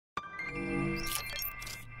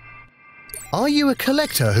Are you a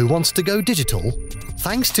collector who wants to go digital?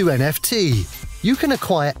 Thanks to NFT, you can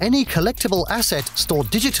acquire any collectible asset stored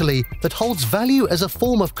digitally that holds value as a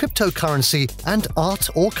form of cryptocurrency and art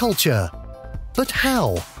or culture. But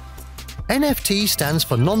how? NFT stands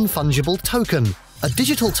for non-fungible token, a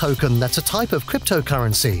digital token that's a type of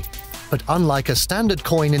cryptocurrency. But unlike a standard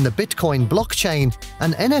coin in the Bitcoin blockchain,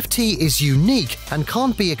 an NFT is unique and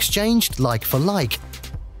can't be exchanged like for like.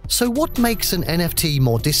 So what makes an NFT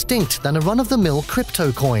more distinct than a run-of-the-mill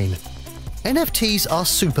crypto coin? NFTs are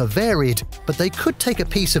super varied, but they could take a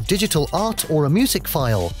piece of digital art or a music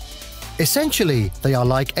file. Essentially, they are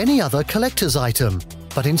like any other collector's item,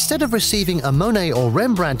 but instead of receiving a Monet or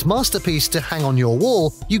Rembrandt masterpiece to hang on your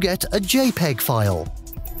wall, you get a JPEG file.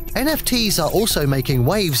 NFTs are also making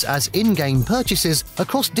waves as in-game purchases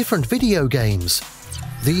across different video games.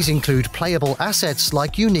 These include playable assets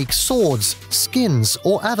like unique swords, skins,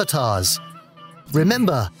 or avatars.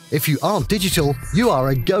 Remember, if you aren't digital, you are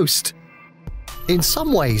a ghost. In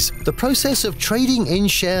some ways, the process of trading in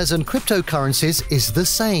shares and cryptocurrencies is the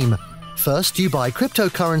same. First, you buy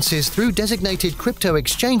cryptocurrencies through designated crypto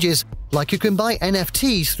exchanges, like you can buy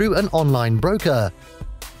NFTs through an online broker.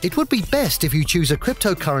 It would be best if you choose a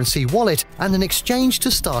cryptocurrency wallet and an exchange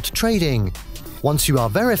to start trading. Once you are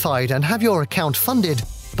verified and have your account funded,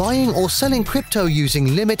 buying or selling crypto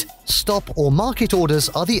using limit, stop, or market orders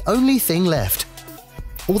are the only thing left.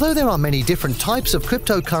 Although there are many different types of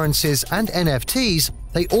cryptocurrencies and NFTs,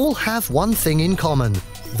 they all have one thing in common.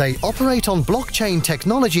 They operate on blockchain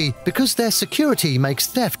technology because their security makes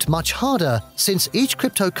theft much harder, since each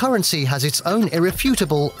cryptocurrency has its own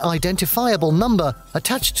irrefutable, identifiable number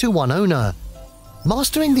attached to one owner.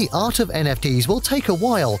 Mastering the art of NFTs will take a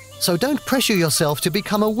while, so don't pressure yourself to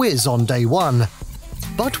become a whiz on day one.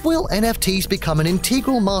 But will NFTs become an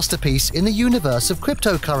integral masterpiece in the universe of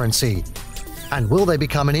cryptocurrency? And will they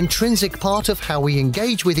become an intrinsic part of how we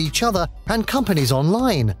engage with each other and companies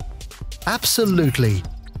online? Absolutely.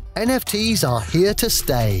 NFTs are here to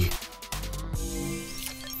stay.